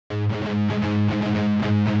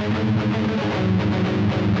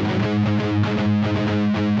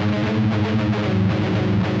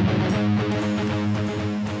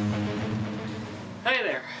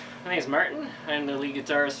Martin. I'm the lead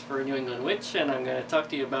guitarist for New England Witch, and I'm going to talk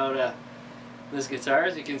to you about this guitar.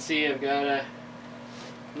 As you can see, I've got a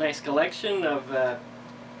nice collection of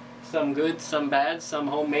some good, some bad, some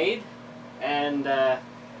homemade, and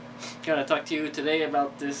going to talk to you today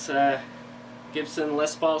about this Gibson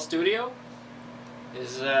Les Paul Studio.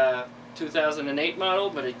 It's a 2008 model,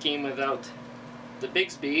 but it came without the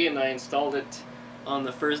Bixby, and I installed it on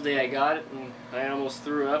the first day I got it, and I almost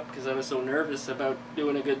threw up because I was so nervous about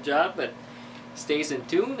doing a good job, but it stays in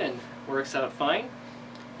tune and works out fine.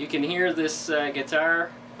 You can hear this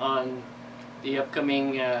guitar on the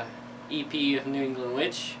upcoming EP of New England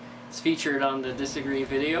Witch. It's featured on the Disagree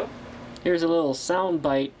video. Here's a little sound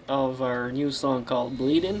bite of our new song called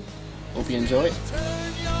Bleedin'. Hope you enjoy it.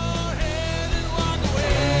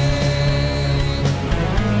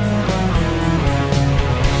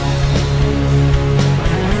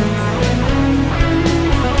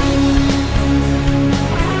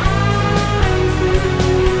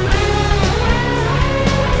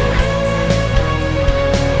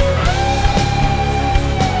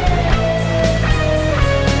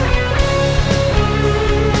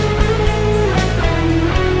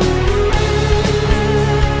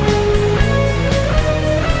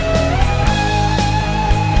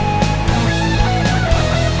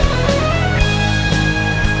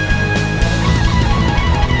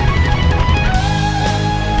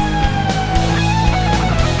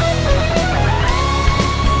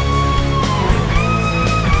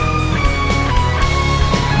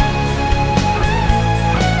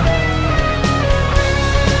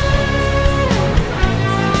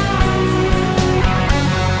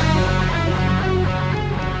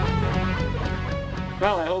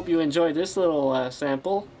 Well, I hope you enjoyed this little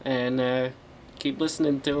sample, and keep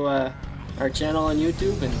listening to our channel on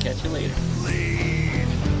YouTube, and catch you later.